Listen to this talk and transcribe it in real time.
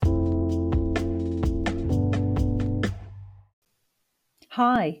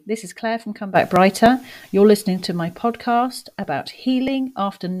Hi, this is Claire from Come Back Brighter. You're listening to my podcast about healing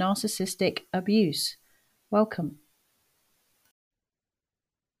after narcissistic abuse. Welcome.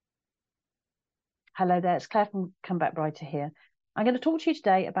 Hello there, it's Claire from Come Back Brighter here. I'm going to talk to you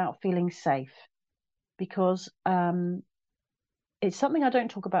today about feeling safe because it's something I don't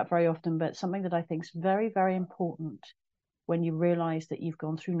talk about very often, but something that I think is very, very important when you realize that you've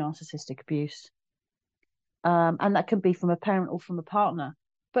gone through narcissistic abuse. And that can be from a parent or from a partner.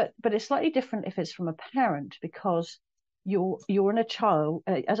 But it's slightly different if it's from a parent, because you're in a child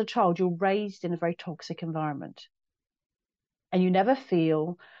as a child, you're raised in a very toxic environment, and you never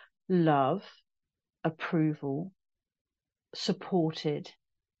feel love, approval, supported,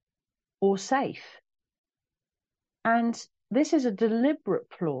 or safe. And this is a deliberate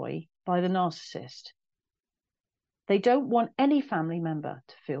ploy by the narcissist. They don't want any family member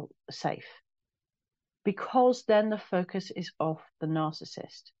to feel safe, because then the focus is off the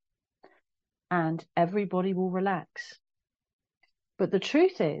narcissist and everybody will relax. But the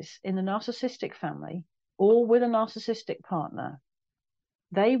truth is, in the narcissistic family or with a narcissistic partner,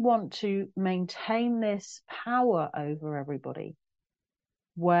 they want to maintain this power over everybody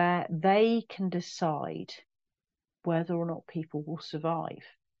where they can decide whether or not people will survive.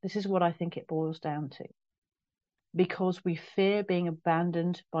 This is what I think it boils down to. Because we fear being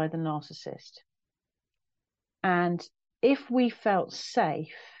abandoned by the narcissist. And if we felt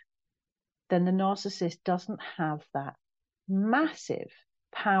safe, then the narcissist doesn't have that massive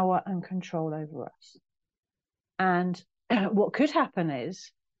power and control over us. And what could happen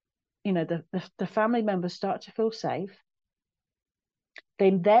is, the family members start to feel safe. They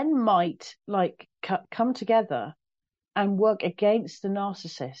then might come together and work against the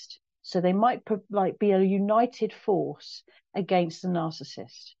narcissist. So they might be a united force against the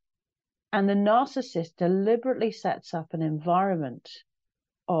narcissist. And the narcissist deliberately sets up an environment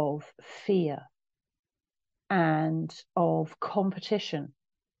of fear and of competition.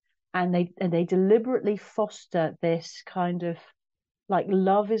 And they deliberately foster this kind of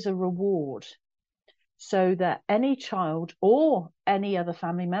love is a reward, so that any child or any other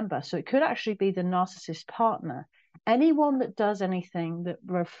family member, so it could actually be the narcissist partner, anyone that does anything that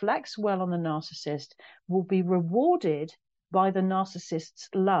reflects well on the narcissist will be rewarded by the narcissist's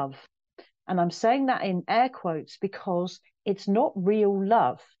love. And I'm saying that in air quotes because it's not real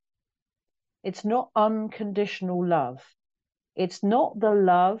love. It's not unconditional love. It's not the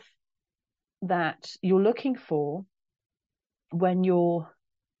love that you're looking for when you're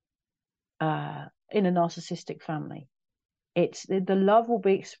in a narcissistic family. It's the love will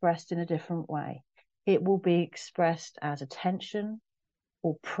be expressed in a different way. It will be expressed as attention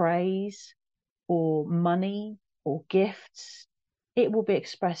or praise or money or gifts. It will be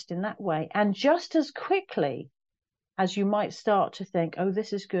expressed in that way. And just as quickly as you might start to think, oh,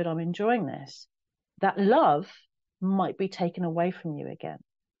 this is good, I'm enjoying this, that love might be taken away from you again.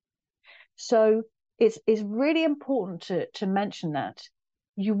 So it's really important to mention that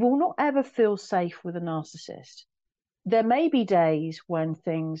you will not ever feel safe with a narcissist. There may be days when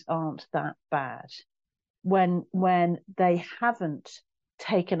things aren't that bad, when they haven't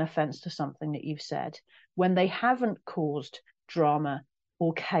taken offense to something that you've said, when they haven't caused drama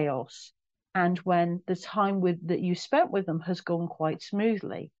or chaos, and when the time that you spent with them has gone quite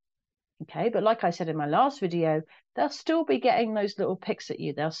smoothly. Okay, but like I said in my last video, they'll still be getting those little picks at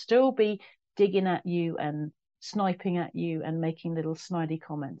you. They'll still be digging at you and sniping at you and making little snidey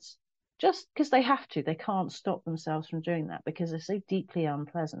comments. Just because they have to. They can't stop themselves from doing that because they're so deeply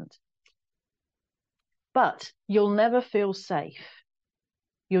unpleasant. But you'll never feel safe.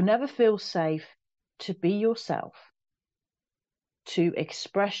 You'll never feel safe to be yourself, to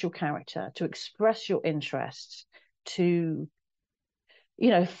express your character, to express your interests, you'll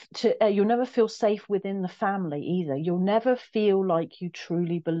never feel safe within the family either. You'll never feel like you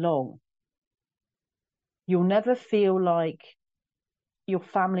truly belong. You'll never feel like your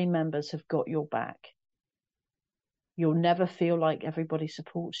family members have got your back. You'll never feel like everybody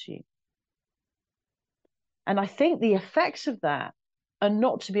supports you. And I think the effects of that are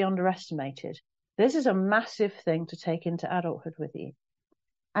not to be underestimated. This is a massive thing to take into adulthood with you.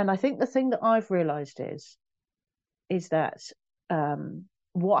 And I think the thing that I've realized is that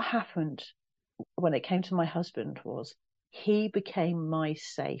what happened when it came to my husband was he became my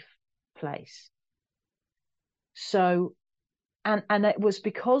safe place. So, and it was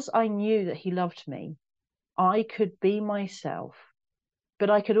because I knew that he loved me, I could be myself, but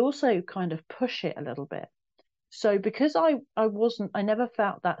I could also kind of push it a little bit. So because I never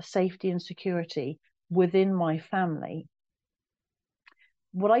felt that safety and security within my family,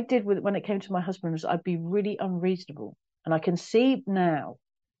 what I did when it came to my husband was I'd be really unreasonable. And I can see now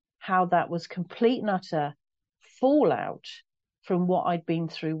how that was complete and utter fallout from what I'd been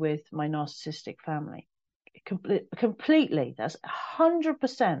through with my narcissistic family. Completely. That's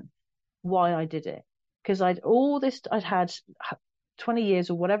 100% why I did it. Because I'd had 20 years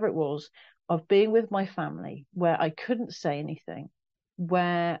or whatever it was of being with my family where I couldn't say anything,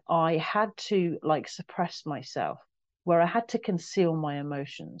 where I had to like suppress myself, where I had to conceal my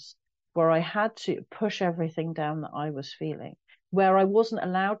emotions, where I had to push everything down that I was feeling, where I wasn't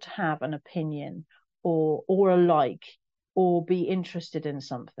allowed to have an opinion or a like or be interested in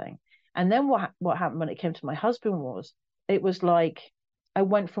something. And then what happened when it came to my husband was it was like I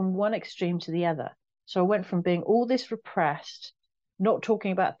went from one extreme to the other. So I went from being all this repressed, not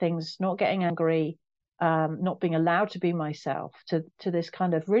talking about things, not getting angry, not being allowed to be myself, to this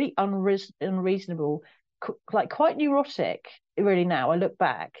kind of really unreasonable, like quite neurotic, really now I look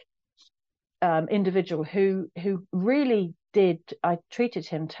back, individual who really did, I treated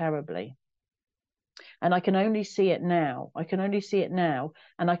him terribly. And I can only see it now. I can only see it now.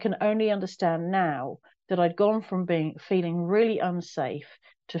 And I can only understand now that I'd gone from feeling really unsafe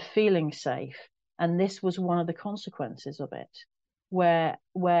to feeling safe. And this was one of the consequences of it, where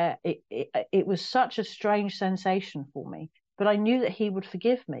it was such a strange sensation for me. But I knew that he would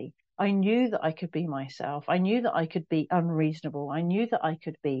forgive me. I knew that I could be myself. I knew that I could be unreasonable. I knew that I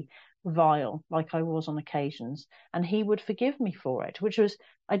could be vile, like I was on occasions, and he would forgive me for it, which was,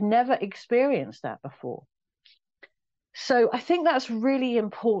 I'd never experienced that before. So I think that's really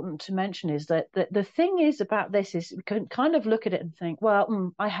important to mention, is that the thing is about this is we can kind of look at it and think,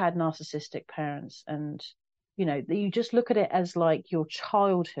 well, I had narcissistic parents, and you just look at it as like your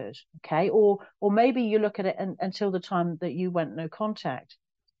childhood, okay, or maybe you look at it until the time that you went no contact.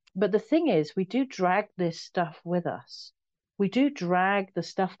 But the thing is, we do drag this stuff with us. We do drag the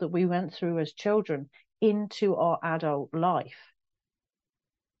stuff that we went through as children into our adult life.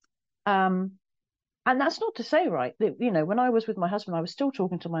 And that's not to say, right, that, when I was with my husband, I was still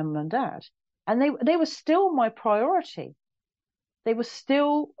talking to my mum and dad, and they were still my priority. They were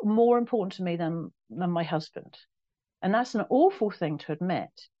still more important to me than my husband. And that's an awful thing to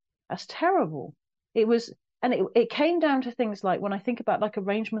admit. That's terrible. It was, and it came down to things like, when I think about like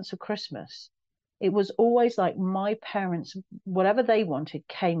arrangements for Christmas, it was always like my parents, whatever they wanted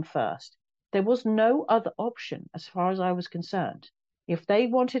came first. There was no other option as far as I was concerned. If they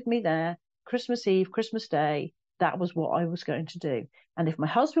wanted me there, Christmas Eve, Christmas Day, that was what I was going to do. And if my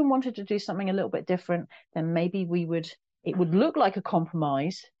husband wanted to do something a little bit different, then maybe it would look like a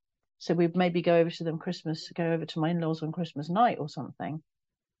compromise. So we'd maybe go over to my in-laws on Christmas night or something.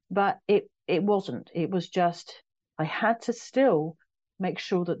 But it wasn't. It was just, I had to still make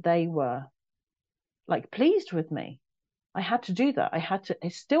sure that they were like pleased with me. I had to do that. I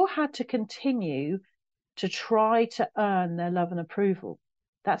still had to continue to try to earn their love and approval.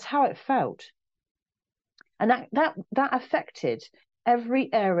 That's how it felt. And that affected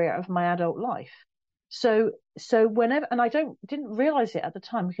every area of my adult life. So whenever, and I didn't realize it at the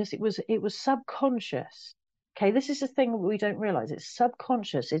time because it was subconscious. Okay, this is the thing we don't realize. It's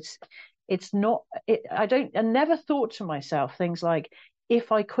subconscious. It's not. I never thought to myself things like,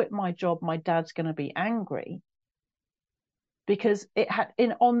 if I quit my job, my dad's going to be angry, because it had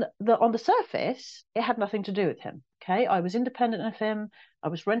on the surface, it had nothing to do with him. Okay, I was independent of him. I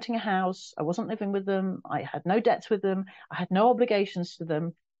was renting a house. I wasn't living with them. I had no debts with them. I had no obligations to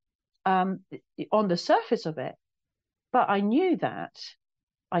them. On the surface of it, but I knew that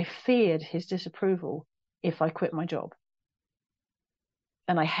I feared his disapproval if I quit my job.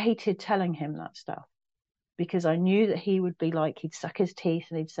 And I hated telling him that stuff because I knew that he would be like, he'd suck his teeth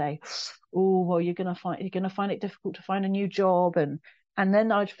and he'd say, oh, well, you're going to find it difficult to find a new job. And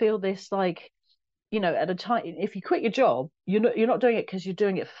then I'd feel this like, at a time, if you quit your job, you're not doing it because you're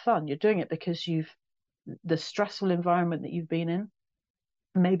doing it for fun. You're doing it because the stressful environment that you've been in.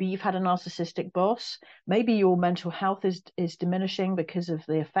 Maybe you've had a narcissistic boss. Maybe your mental health is diminishing because of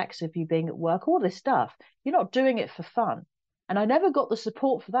the effects of you being at work, all this stuff. You're not doing it for fun. And I never got the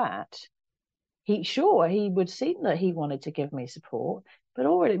support for that. He would seem that he wanted to give me support, but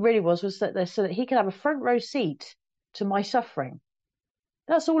all it really was that so that he could have a front row seat to my suffering.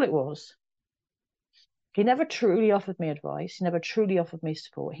 That's all it was. He never truly offered me advice. He never truly offered me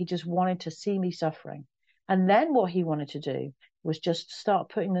support. He just wanted to see me suffering. And then what he wanted to do was just start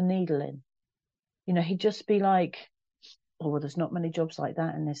putting the needle in. He'd just be like, oh, well, there's not many jobs like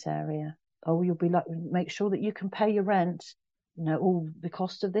that in this area. Oh, you'll be like, make sure that you can pay your rent. Oh, the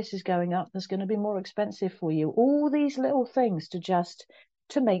cost of this is going up. There's going to be more expensive for you. All these little things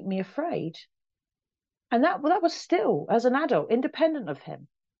to make me afraid. And that was still, as an adult, independent of him,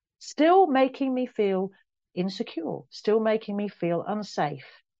 still making me feel insecure, still making me feel unsafe,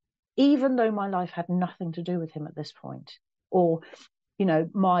 even though my life had nothing to do with him at this point. Or, you know,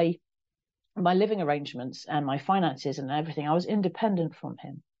 my living arrangements and my finances and everything, I was independent from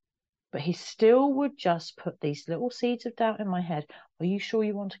him. But he still would just put these little seeds of doubt in my head. Are you sure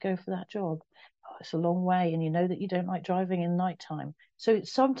you want to go for that job? Oh, it's a long way, and you know that you don't like driving in nighttime. So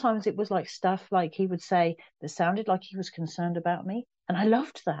sometimes it was like stuff like he would say that sounded like he was concerned about me. And I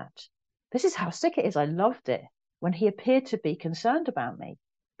loved that. This is how sick it is. I loved it when he appeared to be concerned about me,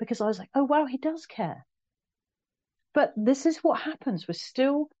 because I was like, oh, wow, he does care. But this is what happens. We're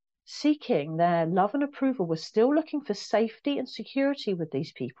still seeking their love and approval. We're still looking for safety and security with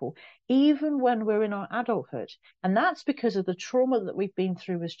these people, even when we're in our adulthood. And that's because of the trauma that we've been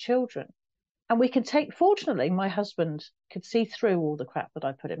through as children. And we can take, fortunately, my husband could see through all the crap that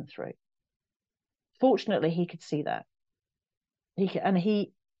I put him through. Fortunately, he could see that.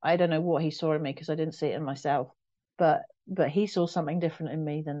 I don't know what he saw in me because I didn't see it in myself, but he saw something different in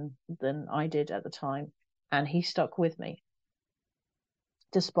me than I did at the time. And he stuck with me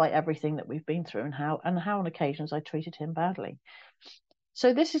despite everything that we've been through and how on occasions I treated him badly.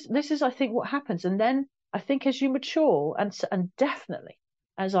 So this is I think what happens. And then I think as you mature, and definitely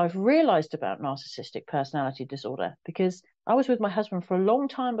as I've realized about narcissistic personality disorder, because I was with my husband for a long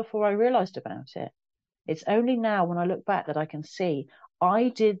time before I realized about it. It's only now when I look back that I can see I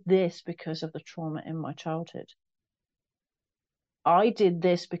did this because of the trauma in my childhood. I did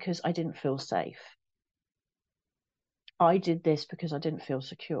this because I didn't feel safe. I did this because I didn't feel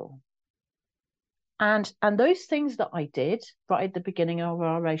secure. And those things that I did right at the beginning of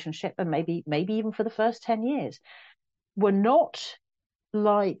our relationship, and maybe even for the first 10 years, were not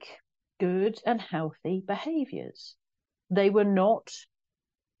like good and healthy behaviors. They were not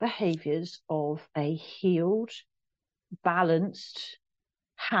behaviors of a healed, balanced,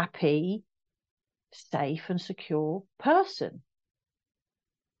 happy, safe and secure person.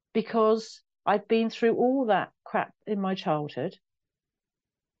 Because I've been through all that crap in my childhood.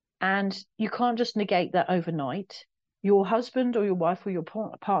 And you can't just negate that overnight. Your husband or your wife or your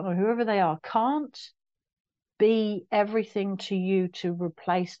partner, whoever they are, can't be everything to you to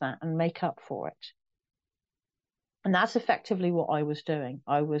replace that and make up for it. And that's effectively what I was doing.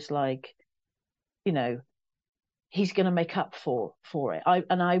 I was like, you know, he's going to make up for it.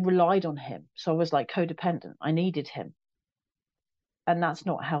 I relied on him. So I was like codependent. I needed him. And that's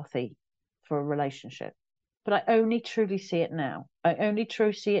not healthy for a relationship. But I only truly see it now. I only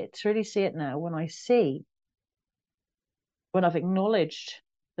truly see it now when I've acknowledged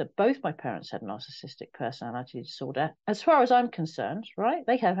that both my parents had narcissistic personality disorder. As far as I'm concerned, right?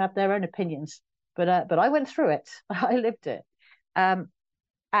 They have their own opinions, but I went through it. I lived it. And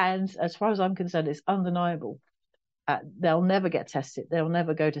as far as I'm concerned, it's undeniable. They'll never get tested. They'll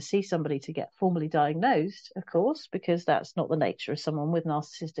never go to see somebody to get formally diagnosed, of course, because that's not the nature of someone with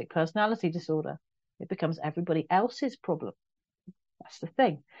narcissistic personality disorder. It becomes everybody else's problem. That's the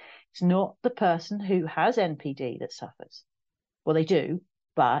thing. It's not the person who has NPD that suffers. Well, they do,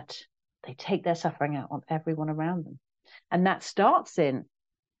 but they take their suffering out on everyone around them. And that starts in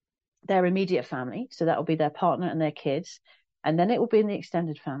their immediate family. So that will be their partner and their kids. And then it will be in the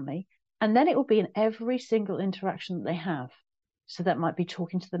extended family. And then it will be in every single interaction that they have. So that might be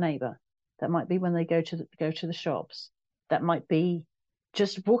talking to the neighbor. That might be when they go to the shops. That might be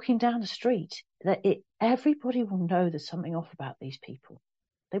just walking down the street. Everybody will know there's something off about these people.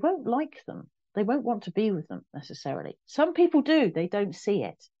 They won't like them. They won't want to be with them necessarily. Some people do. They don't see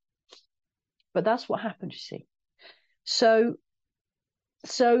it. But that's what happens, you see. So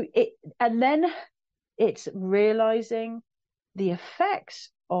and then it's realizing the effects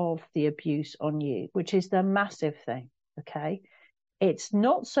of the abuse on you, which is the massive thing, okay? It's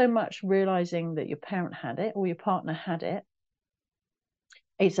not so much realizing that your parent had it or your partner had it.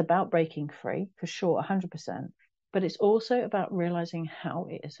 It's about breaking free, for sure, 100%. But it's also about realizing how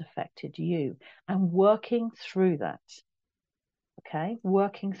it has affected you and working through that, okay?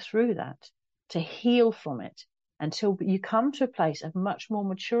 Working through that to heal from it until you come to a place of much more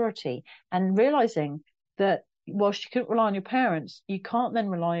maturity and realizing that whilst you couldn't rely on your parents, you can't then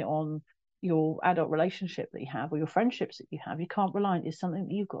rely on your adult relationship that you have or your friendships that you have. You can't rely on it. It's something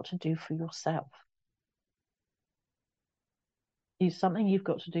that you've got to do for yourself. It's something you've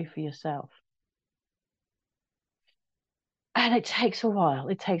got to do for yourself. And it takes a while.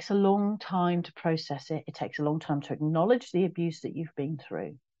 It takes a long time to process it. It takes a long time to acknowledge the abuse that you've been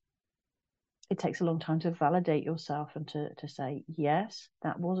through. It takes a long time to validate yourself and to say, yes,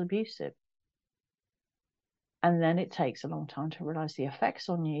 that was abusive. And then it takes a long time to realize the effects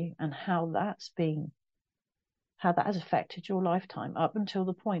on you and how that has affected your lifetime up until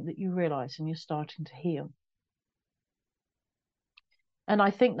the point that you realize and you're starting to heal. And I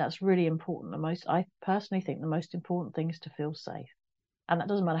think that's really important. I personally think the most important thing is to feel safe. And that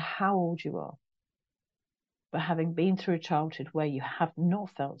doesn't matter how old you are. But having been through a childhood where you have not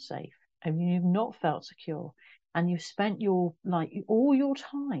felt safe and you've not felt secure, and you've spent all your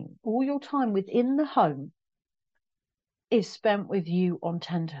time within the home is spent with you on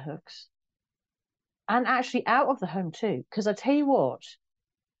tenterhooks. And actually out of the home too. Because I tell you what,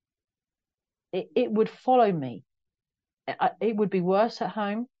 it would follow me. It would be worse at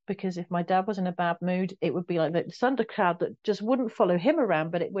home, because if my dad was in a bad mood, it would be like this thundercloud that just wouldn't follow him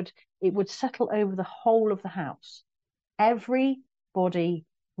around, but it would settle over the whole of the house. Everybody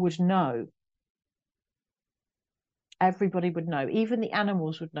would know. Everybody would know. Even the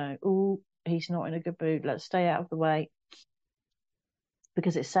animals would know. Oh, he's not in a good mood. Let's stay out of the way.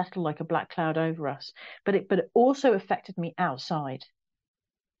 Because it settled like a black cloud over us. But it also affected me outside.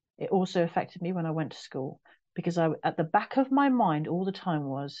 It also affected me when I went to school, because at the back of my mind all the time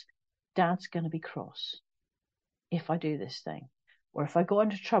was, Dad's going to be cross if I do this thing. Or if I got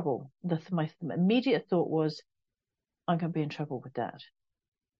into trouble, my immediate thought was, I'm going to be in trouble with Dad.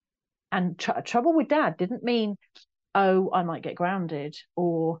 And trouble with Dad didn't mean, oh, I might get grounded,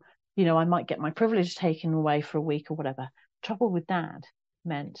 or, I might get my privilege taken away for a week or whatever. Trouble with Dad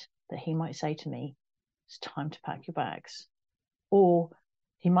meant that he might say to me, it's time to pack your bags. Or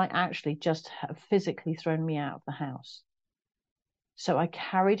he might actually just have physically thrown me out of the house. So I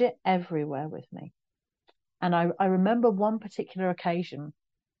carried it everywhere with me. And I remember one particular occasion,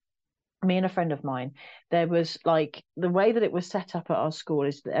 me and a friend of mine, there was like, the way that it was set up at our school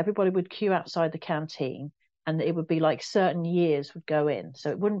is that everybody would queue outside the canteen, and it would be like certain years would go in. So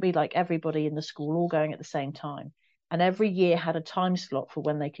it wouldn't be like everybody in the school all going at the same time. And every year had a time slot for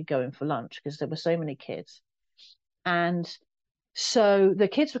when they could go in for lunch, because there were so many kids. And so the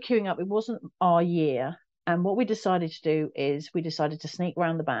kids were queuing up. It wasn't our year. And what we decided to do is we decided to sneak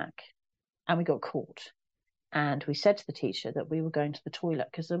around the back, and we got caught. And we said to the teacher that we were going to the toilet,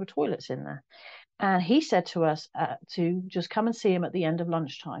 because there were toilets in there. And he said to us to just come and see him at the end of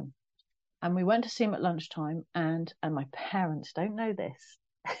lunchtime. And we went to see him at lunchtime, and my parents don't know this.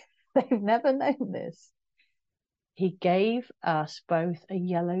 They've never known this. He gave us both a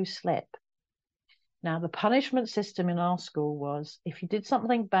yellow slip. Now, the punishment system in our school was, if you did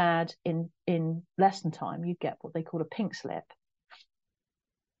something bad in lesson time, you'd get what they called a pink slip.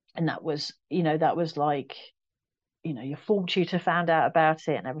 And that was like, your form tutor found out about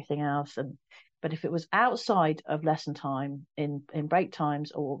it and everything else. But if it was outside of lesson time, in break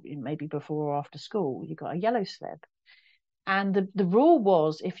times, or maybe before or after school, you got a yellow slip. And the rule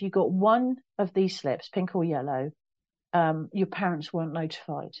was, if you got one of these slips, pink or yellow, your parents weren't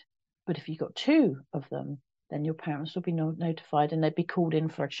notified. But if you got two of them, then your parents would be notified, and they'd be called in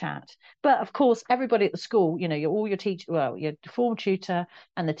for a chat. But of course, everybody at the school, your teacher, your form tutor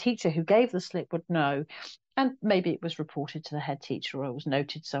and the teacher who gave the slip would know. And maybe it was reported to the head teacher, or it was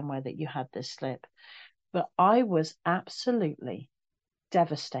noted somewhere that you had this slip. But I was absolutely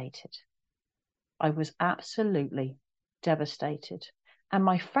devastated. I was absolutely devastated. And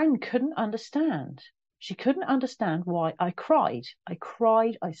my friend couldn't understand. She couldn't understand why I cried.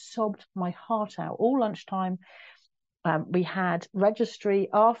 I sobbed my heart out all lunchtime. We had registration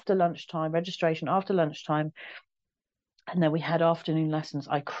after lunchtime, and then we had afternoon lessons.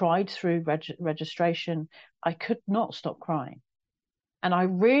 I cried through registration. I could not stop crying. And I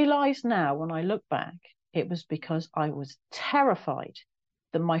realize now, when I look back, it was because I was terrified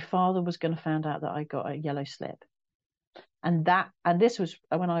that my father was going to find out that I got a yellow slip. And this was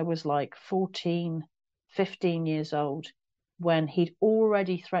when I was like 14, 15 years old, when he'd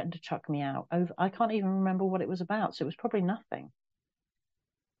already threatened to chuck me out. I can't even remember what it was about, so it was probably nothing.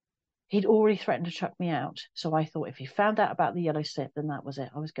 He'd already threatened to chuck me out. So I thought, if he found out about the yellow slip, then that was it.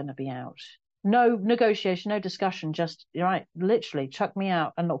 I was going to be out. No negotiation, no discussion, just, right, literally chuck me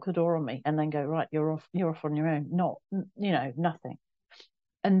out and lock the door on me, and then go, right, you're off on your own. Not, nothing.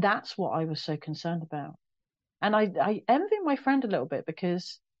 And that's what I was so concerned about. And I envy my friend a little bit,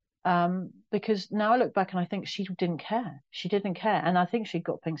 because now I look back and I think she didn't care. She didn't care. And I think she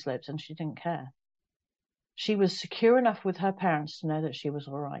got pink slips and she didn't care. She was secure enough with her parents to know that she was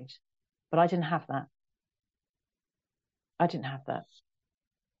all right. But I didn't have that. I didn't have that.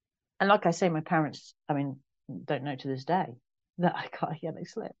 And like I say, my parents, don't know to this day that I got a yellow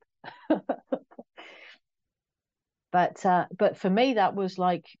slip. But for me, that was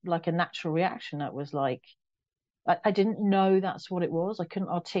like a natural reaction. That was like, I didn't know that's what it was. I couldn't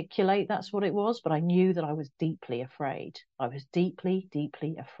articulate that's what it was, but I knew that I was deeply afraid. I was deeply,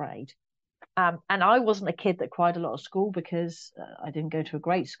 deeply afraid. And I wasn't a kid that cried a lot at school, because I didn't go to a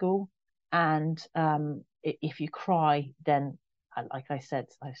great school. And if you cry, then like I said,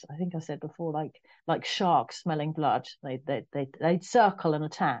 I think I said before, like sharks smelling blood, they'd circle and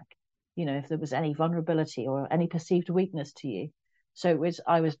attack, if there was any vulnerability or any perceived weakness to you. So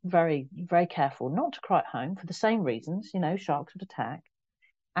I was very, very careful not to cry at home for the same reasons, sharks would attack,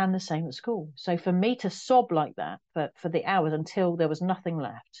 and the same at school. So for me to sob like that for the hours until there was nothing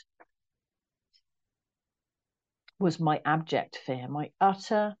left was my abject fear, my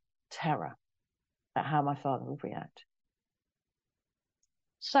utter terror at how my father would react.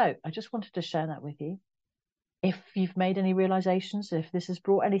 So I just wanted to share that with you. If you've made any realizations, if this has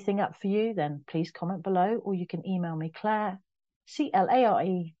brought anything up for you, then please comment below, or you can email me, Claire,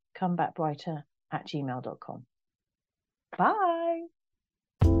 CLARE, comebackbrighter @gmail.com. Bye.